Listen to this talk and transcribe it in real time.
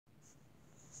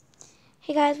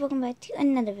Hey guys, welcome back to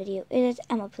another video. It is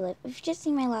Emma Phillip. If you've just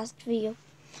seen my last video,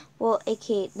 well,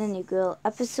 aka the New Girl,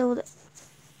 episode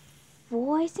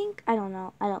 4, I think? I don't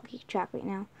know. I don't keep track right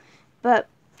now. But,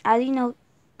 as you know,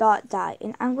 Dot died,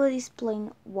 and I'm going to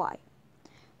explain why.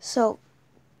 So,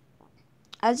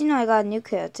 as you know, I got a new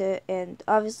character, and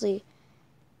obviously,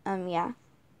 yeah,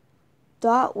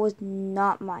 Dot was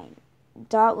not mine.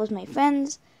 Dot was my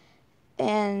friend's,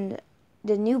 and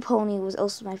the new pony was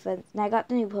also my friend's, and I got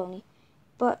the new pony.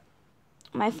 But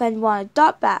my friend wanted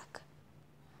Dot back,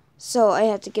 so I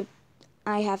have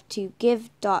to give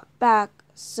Dot back.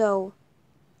 So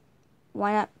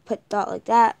why not put Dot like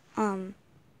that? I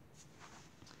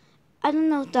don't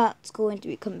know if Dot's going to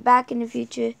be coming back in the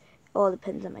future. It all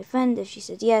depends on my friend. If she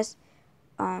says yes,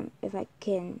 if I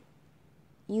can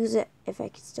use it, if I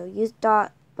can still use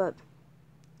Dot. But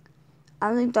I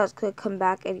don't think Dot's gonna come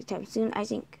back anytime soon. I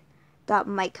think Dot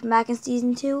might come back in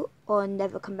season 2 or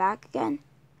never come back again.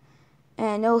 And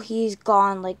I know he's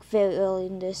gone like very early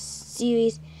in this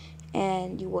series,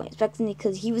 and you weren't expecting it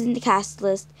because he was in the cast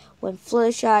list when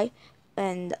Fluttershy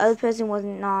and the other person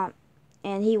wasn't not,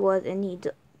 and he was, and he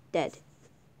dead.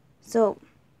 So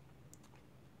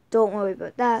don't worry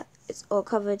about that. It's all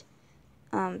covered.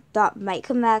 Dot might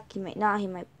come back. He might not. He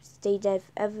might stay dead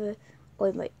forever,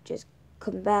 or he might just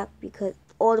come back because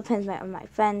it all depends on my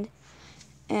friend.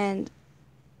 And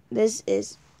this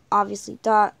is obviously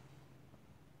Dot.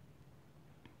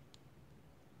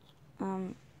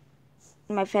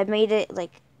 My friend made it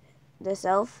like this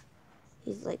elf.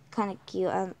 He's like kind of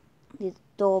cute. He's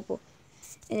adorable.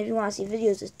 And if you want to see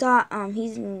videos of Dot,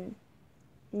 he's in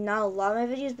not a lot of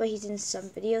my videos, but he's in some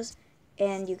videos,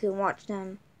 and you can watch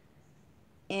them.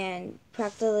 And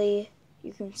practically,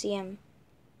 you can see him,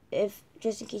 if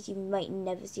just in case you might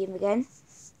never see him again.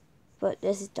 But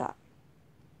this is Dot.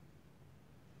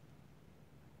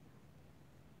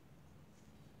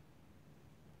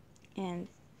 And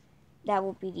that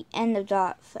will be the end of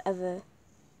Dot forever.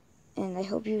 And I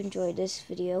hope you enjoyed this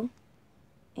video.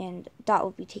 And Dot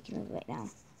will be taken over right now.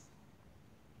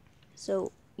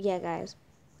 So, yeah guys,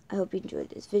 I hope you enjoyed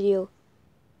this video.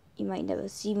 You might never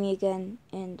see me again,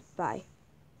 and bye.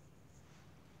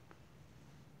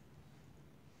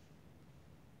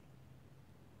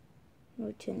 I'm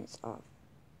going to turn this off.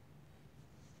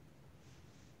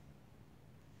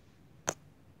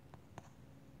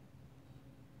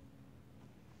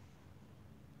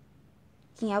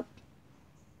 Yep.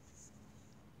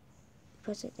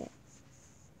 Press it there.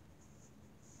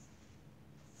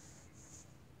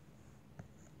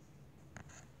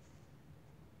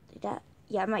 Like that.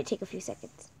 Yeah, it might take a few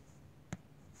seconds.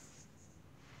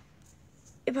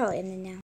 It probably ended now.